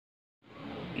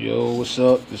Yo, what's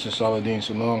up? This is Saladin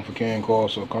Salong for Ken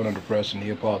Corso, Color Depressed and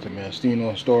Neapolitan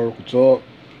Mastino Historical Talk.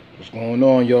 What's going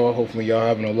on, y'all? Hopefully, y'all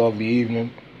having a lovely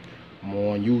evening. I'm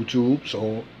on YouTube,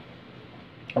 so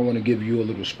I want to give you a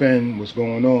little spin what's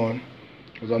going on,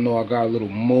 because I know I got a little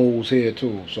moles here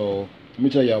too. So let me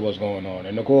tell y'all what's going on.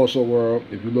 In the Corso world,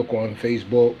 if you look on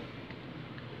Facebook,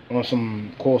 on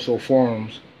some Corso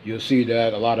forums, you'll see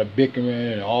that a lot of bickering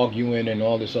and arguing and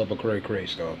all this other crazy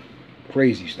stuff.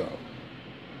 Crazy stuff.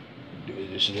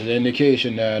 This is an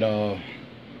indication that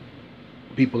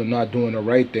people are not doing the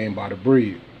right thing by the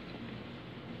breed.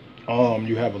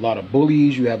 You have a lot of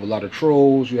bullies, you have a lot of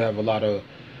trolls, you have a lot of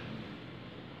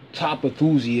top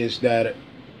enthusiasts that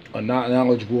are not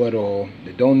knowledgeable at all.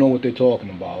 They don't know what they're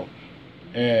talking about,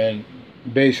 and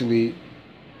basically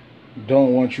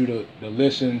don't want you to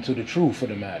listen to the truth of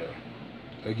the matter.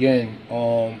 Again,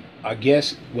 I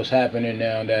guess what's happening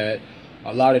now that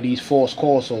a lot of these false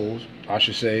corsos, I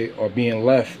should say, are being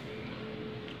left,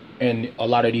 and a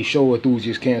lot of these show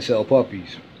enthusiasts can't sell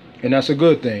puppies. And that's a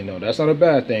good thing, though. That's not a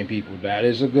bad thing, people. That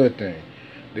is a good thing.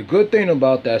 The good thing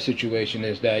about that situation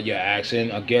is that you're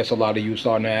asking, I guess a lot of you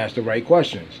starting to ask the right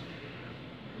questions.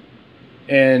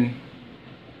 And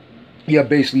you're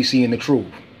basically seeing the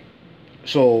truth.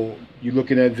 So you're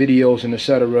looking at videos and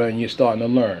etc. and you're starting to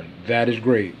learn. That is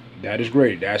great. That is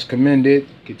great. That's commended.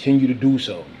 Continue to do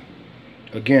so.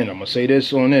 Again, I'm going to say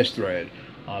this on this thread.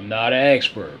 I'm not an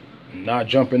expert. I'm not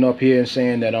jumping up here and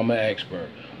saying that I'm an expert.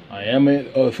 I am an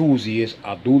enthusiast.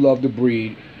 I do love the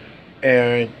breed.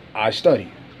 And I study.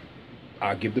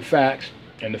 I give the facts.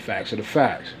 And the facts are the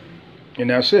facts. And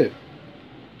that's it.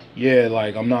 Yeah,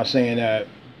 like, I'm not saying that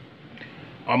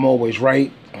I'm always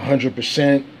right,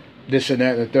 100%, this and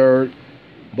that and the third.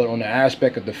 But on the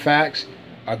aspect of the facts,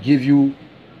 I give you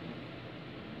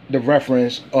the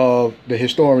reference of the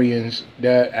historians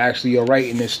that actually are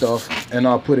writing this stuff, and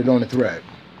I'll put it on the thread.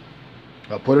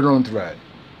 I'll put it on the thread.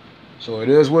 So it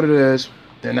is what it is,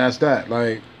 and that's that.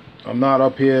 Like, I'm not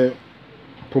up here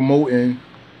promoting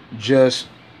just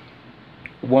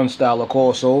one style of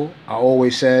corso. I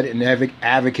always said and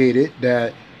advocated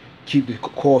that keep the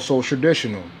corso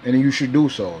traditional, and you should do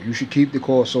so. You should keep the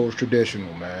corsos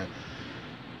traditional, man.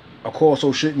 A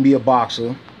corso shouldn't be a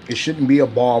boxer. It shouldn't be a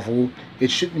Barvel. It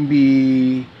shouldn't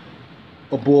be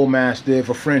a Bull Mastiff,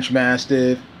 a French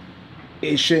Mastiff.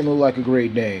 It shouldn't look like a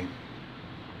Great Dane.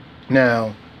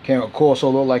 Now, can a Corso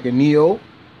look like a Neo?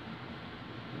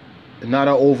 Not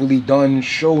an overly done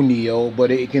show Neo,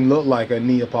 but it can look like a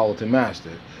Neapolitan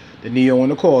Mastiff. The Neo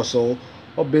and the Corso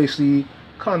are basically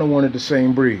kind of one of the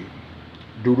same breed.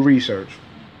 Do the research.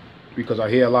 Because I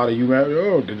hear a lot of you,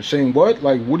 oh, they're the same what?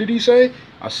 Like, what did he say?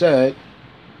 I said,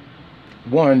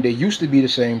 one, they used to be the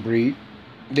same breed.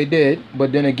 They did,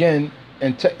 but then again,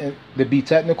 and to be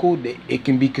technical, it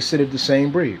can be considered the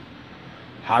same breed.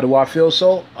 How do I feel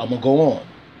so? I'm going to go on.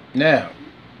 Now,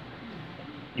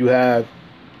 you have,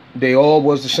 they all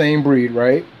was the same breed,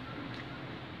 right?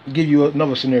 I'll give you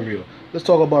another scenario. Let's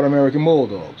talk about American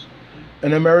Bulldogs.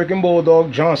 An American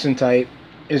Bulldog Johnson type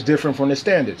is different from the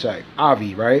standard type,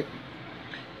 Avi, right?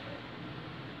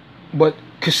 But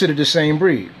considered the same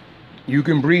breed. You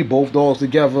can breed both dogs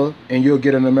together and you'll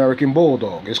get an American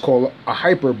Bulldog. It's called a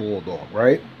hyper Bulldog,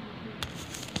 right?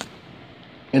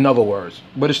 In other words,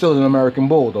 but it's still an American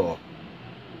Bulldog.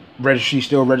 Registry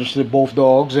still registered both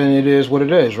dogs, and it is what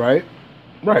it is, right?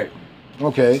 Right.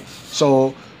 Okay.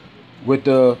 So with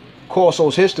the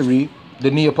Corso's history, the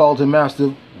Neapolitan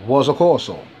Mastiff was a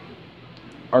Corso.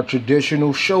 A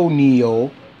traditional show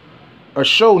Neo. A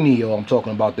show Neo, I'm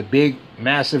talking about. The big,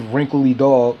 massive, wrinkly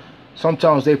dog.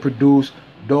 Sometimes they produce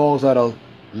dogs that are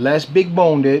less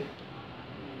big-boned,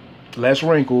 less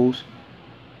wrinkles.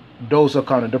 Those are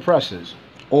kind of depressors.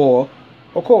 Or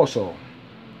a Corso.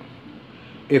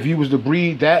 If you was to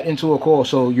breed that into a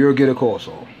Corso, you'll get a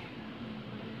Corso.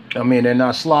 I mean, they're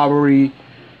not slobbery.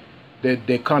 They're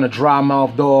kind of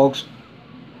dry-mouthed dogs.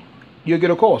 You'll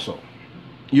get a Corso.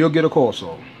 You'll get a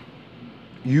Corso.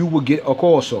 You will get a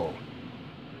Corso.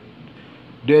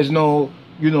 There's no,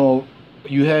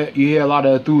 you hear a lot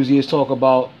of enthusiasts talk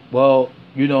about, well,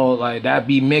 like that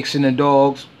be mixing the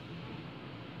dogs.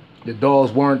 The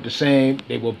dogs weren't the same.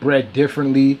 They were bred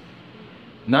differently.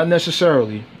 Not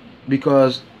necessarily,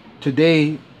 because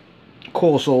today,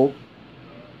 Corso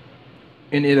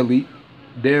in Italy,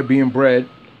 they're being bred,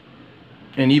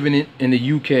 and even in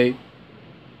the UK,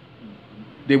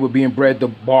 they were being bred to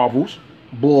Barvels,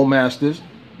 Bull Mastiffs,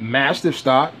 Mastiff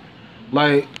stock,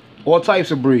 like all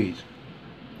types of breeds.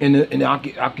 And I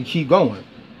could keep going.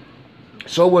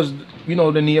 So was,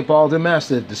 the Neapolitan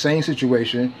Mastiff, the same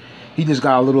situation. He just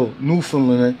got a little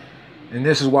Newfoundland And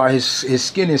this is why his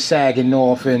skin is sagging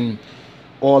off and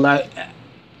all that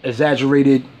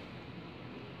exaggerated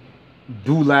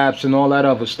dewlaps and all that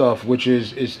other stuff, which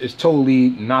is totally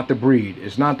not the breed.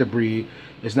 It's not the breed.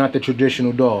 It's not the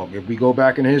traditional dog. If we go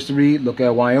back in history, look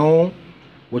at Wyoming,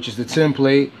 which is the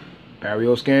template.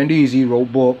 Pario Scandisi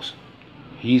wrote books.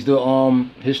 He's the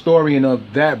historian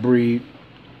of that breed.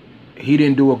 He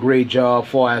didn't do a great job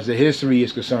far as the history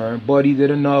is concerned, but he did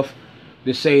enough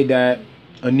to say that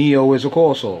a Neo is a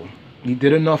corso. He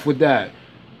did enough with that.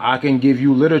 I can give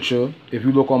you literature. If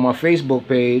you look on my Facebook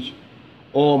page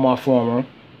or my former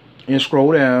and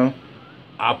scroll down,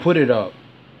 I put it up.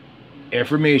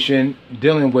 Information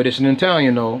dealing with it's in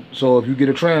Italian though. So if you get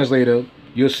a translator,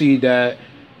 you'll see that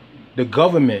the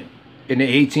government in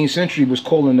the 18th century was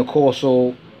calling the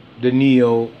corso the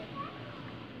Neo.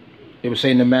 They were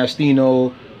saying the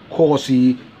Mastino,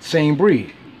 Corsi, same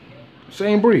breed.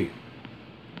 Same breed.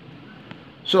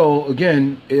 So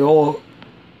again, it all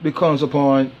becomes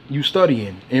upon you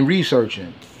studying and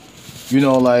researching. You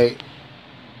know, like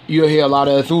you'll hear a lot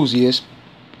of enthusiasts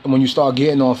when you start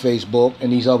getting on Facebook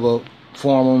and these other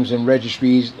forums and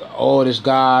registries. Oh, this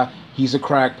guy, he's a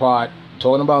crackpot.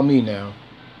 Talking about me now,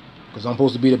 because I'm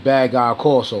supposed to be the bad guy of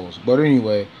corsos. But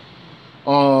anyway,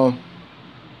 the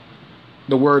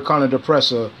word kind of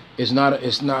depressor is not.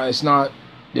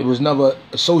 It was never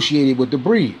associated with the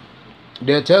breed.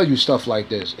 They'll tell you stuff like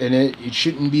this, and it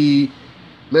shouldn't be.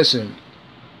 Listen,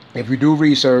 if you do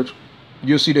research,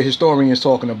 you'll see the historians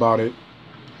talking about it.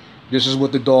 This is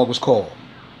what the dog was called.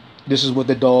 This is what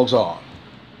the dogs are.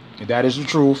 If that is the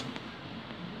truth,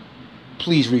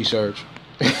 please research.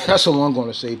 That's all I'm going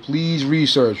to say. Please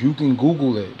research. You can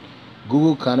Google it.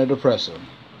 Google kind of depressor.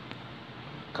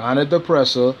 Kind of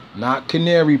depressor, not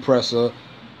canary presser.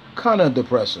 Kind of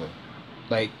depressor.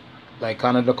 Like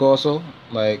kind of the corso,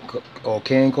 or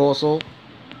cane corso.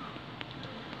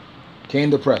 Cane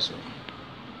depressor.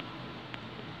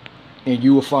 And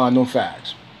you will find them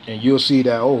facts. And you'll see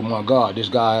that, oh my God, this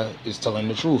guy is telling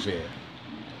the truth here.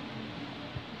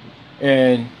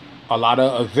 And a lot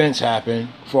of events happen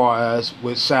far as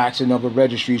with Sachs and other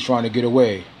registries trying to get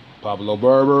away. Pablo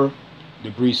Berber,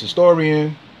 the breed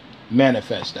historian,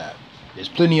 manifest that. There's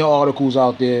plenty of articles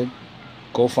out there.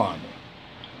 Go find them.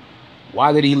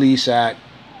 Why did he leave Sachs?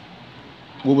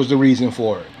 What was the reason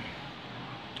for it?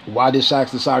 Why did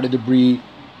Sachs decided to breed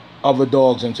other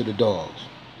dogs into the dogs?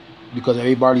 Because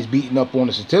everybody's beating up on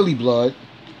the Satilli blood,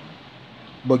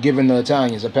 but giving the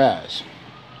Italians a pass.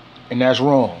 And that's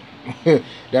wrong.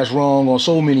 That's wrong on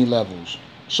so many levels.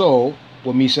 So,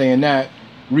 with me saying that,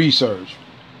 research.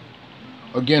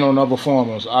 Again, on other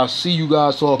forums. I see you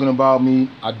guys talking about me.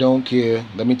 I don't care.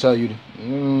 Let me tell you.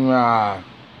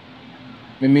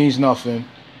 It means nothing.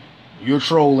 You're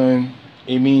trolling.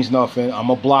 It means nothing. I'm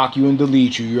going to block you and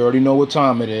delete you. You already know what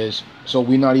time it is. So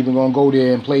we're not even going to go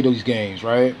there and play these games,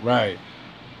 right? Right.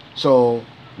 So,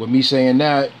 with me saying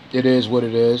that, it is what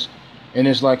it is. And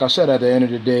it's like I said at the end of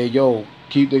the day, yo,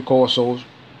 keep the corsos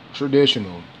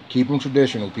traditional. Keep them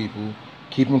traditional, people.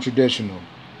 Keep them traditional.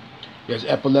 There's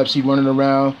epilepsy running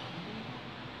around.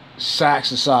 Sachs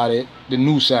decided, the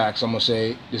new Sachs, I'm going to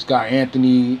say, this guy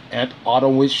Anthony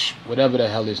Ottowich, whatever the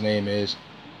hell his name is.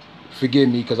 Forgive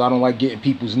me, because I don't like getting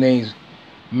people's names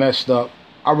messed up.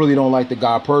 I really don't like the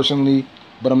guy personally,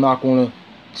 but I'm not going to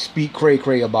speak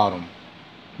cray-cray about him.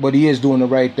 But he is doing the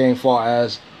right thing far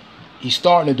as, he's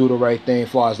starting to do the right thing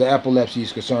far as the epilepsy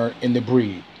is concerned in the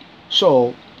breed.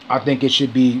 So, I think it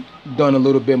should be done a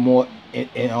little bit more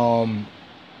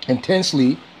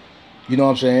intensely. You know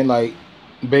what I'm saying? Like,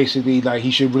 basically, like,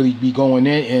 he should really be going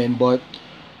in, but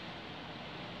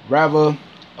rather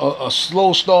a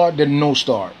slow start than no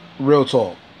start. Real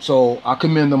talk. So, I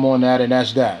commend them on that, and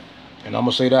that's that. And I'm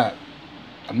going to say that.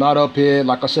 I'm not up here,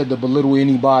 like I said, to belittle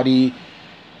anybody.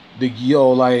 To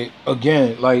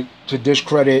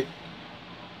discredit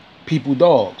people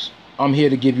dogs. I'm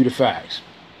here to give you the facts.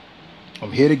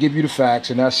 I'm here to give you the facts,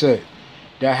 and that's it.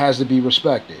 That has to be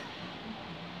respected.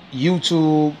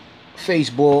 YouTube,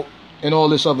 Facebook, and all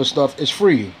this other stuff is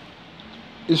free.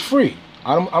 It's free.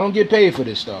 I don't get paid for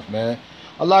this stuff, man.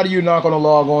 A lot of you are not going to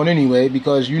log on anyway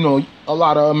because, you know, a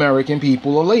lot of American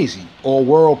people are lazy. Or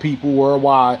world people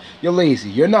worldwide, you're lazy.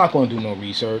 You're not going to do no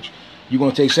research. You're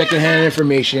going to take secondhand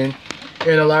information,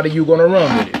 and a lot of you are going to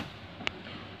run with it.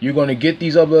 You're going to get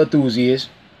these other enthusiasts,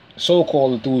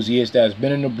 so-called enthusiasts that's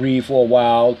been in the breed for a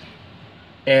while,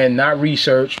 and not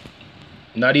research,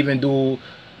 not even do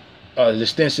an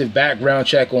extensive background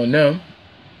check on them.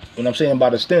 When I'm saying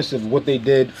about extensive, what they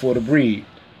did for the breed.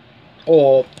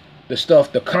 Or the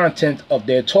stuff, the content of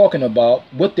they're talking about,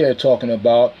 what they're talking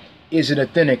about, is it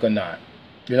authentic or not?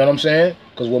 You know what I'm saying?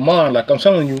 Because with mine, like I'm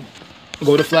telling you,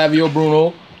 go to Flavio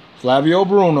Bruno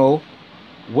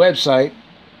website,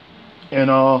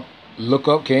 and look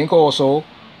up King Corso,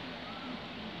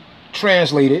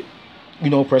 translate it,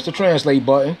 press the translate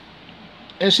button,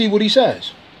 and see what he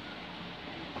says.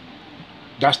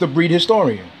 That's the breed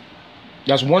historian.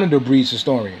 That's one of the breeds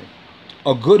historian.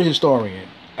 A good historian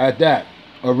at that.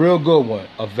 A real good one.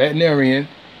 A veterinarian,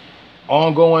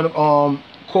 ongoing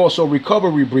Corso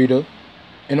recovery breeder,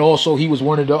 and also he was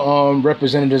one of the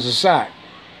representatives of SAC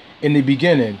in the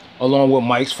beginning, along with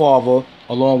Mike's father,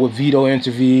 along with Vito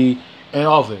Interv and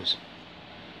others.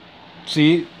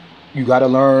 See, you got to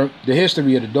learn the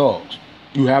history of the dogs.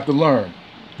 You have to learn.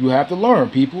 You have to learn,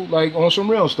 people, like on some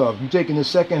real stuff. You're taking the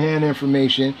secondhand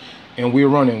information and we're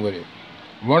running with it.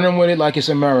 Running with it like it's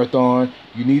a marathon.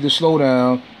 You need to slow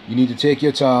down. You need to take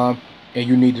your time, and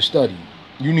you need to study.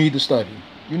 You need to study.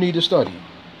 You need to study.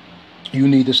 You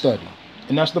need to study.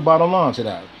 And that's the bottom line to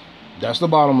that. That's the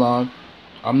bottom line.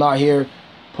 I'm not here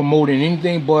promoting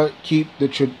anything but keep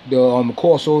the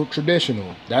Corso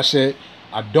traditional. That's it.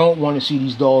 I don't want to see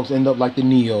these dogs end up like the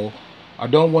Neo. I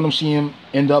don't want them to see them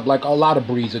end up like a lot of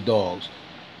breeds of dogs.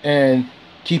 And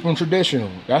keep them traditional.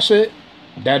 That's it.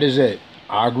 That is it.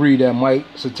 I agree that Mike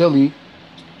Satilli,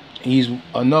 he's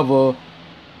the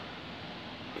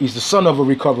son of a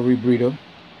recovery breeder.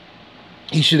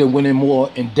 He should have went in more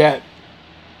in depth.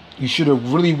 He should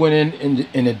have really went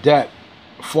in a depth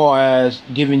as far as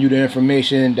giving you the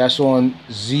information that's on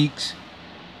Zeke's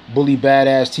Bully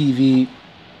Badass TV.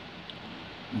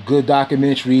 Good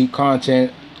documentary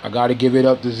content. I got to give it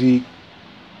up to Zeke.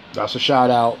 That's a shout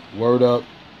out. Word up.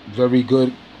 Very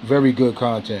good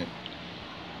content.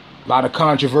 A lot of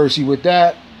controversy with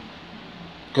that,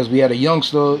 because we had a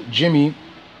youngster, Jimmy,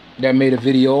 that made a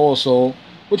video also,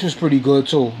 which was pretty good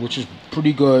too,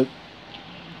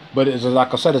 But it's,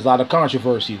 like I said, there's a lot of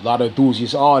controversy. A lot of dudes, you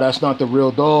say, oh, that's not the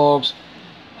real dogs.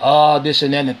 This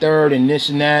and that and the third, and this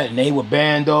and that, and they were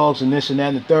band dogs, and this and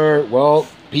that and the third. Well,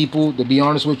 people, to be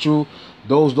honest with you,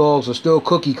 those dogs are still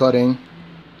cookie cutting.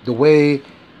 The way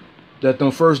that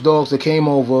them first dogs that came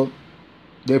over,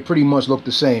 they pretty much look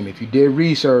the same. If you did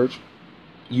research,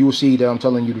 you will see that I'm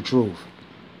telling you the truth.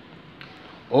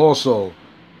 Also,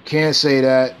 can't say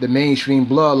that the mainstream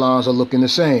bloodlines are looking the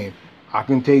same. I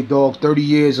can take dogs 30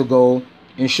 years ago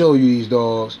and show you these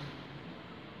dogs,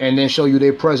 and then show you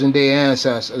their present day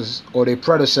ancestors or their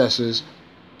predecessors,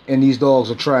 and these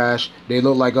dogs are trash. They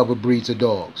look like other breeds of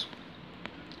dogs.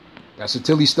 That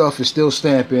Satilli stuff is still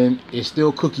stamping. It's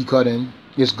still cookie cutting.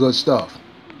 It's good stuff.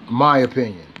 My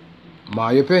opinion.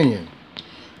 My opinion.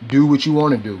 Do what you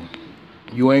want to do.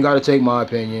 You ain't got to take my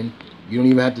opinion. You don't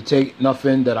even have to take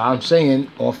nothing that I'm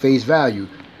saying on face value.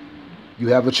 You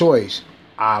have a choice.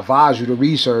 I advise you to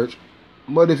research,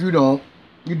 but if you don't,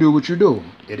 you do what you do.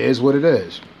 It is what it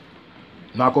is.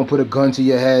 I'm not going to put a gun to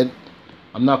your head.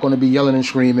 I'm not going to be yelling and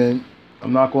screaming.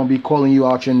 I'm not going to be calling you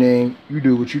out your name. You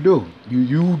do what you do.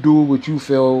 You do what you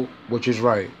feel which is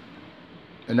right.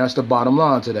 And that's the bottom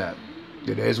line to that.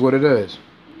 It is what it is.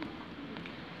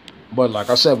 But like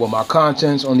I said, with my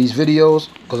contents on these videos,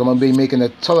 because I'm going to be making a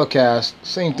telecast,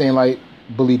 same thing like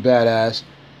Bully Badass,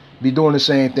 be doing the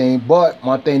same thing, but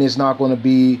my thing is not going to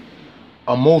be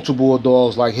a multiple of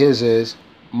dogs like his is.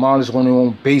 Mine is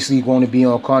basically going to be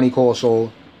on Connie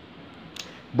Corso,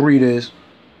 breeders,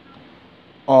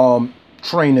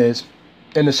 trainers,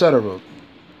 and etc.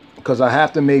 Because I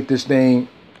have to make this thing,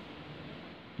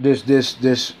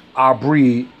 our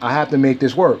breed, I have to make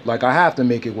this work. Like, I have to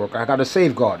make it work. I got to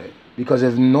safeguard it. Because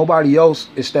if nobody else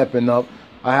is stepping up,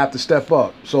 I have to step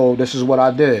up. So this is what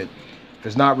I did. If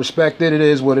it's not respected, it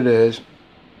is what it is.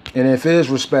 And if it is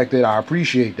respected, I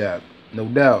appreciate that. No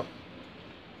doubt.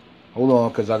 Hold on,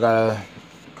 because I got to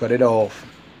cut it off.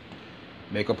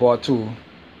 Make a part 2.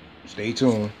 Stay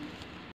tuned.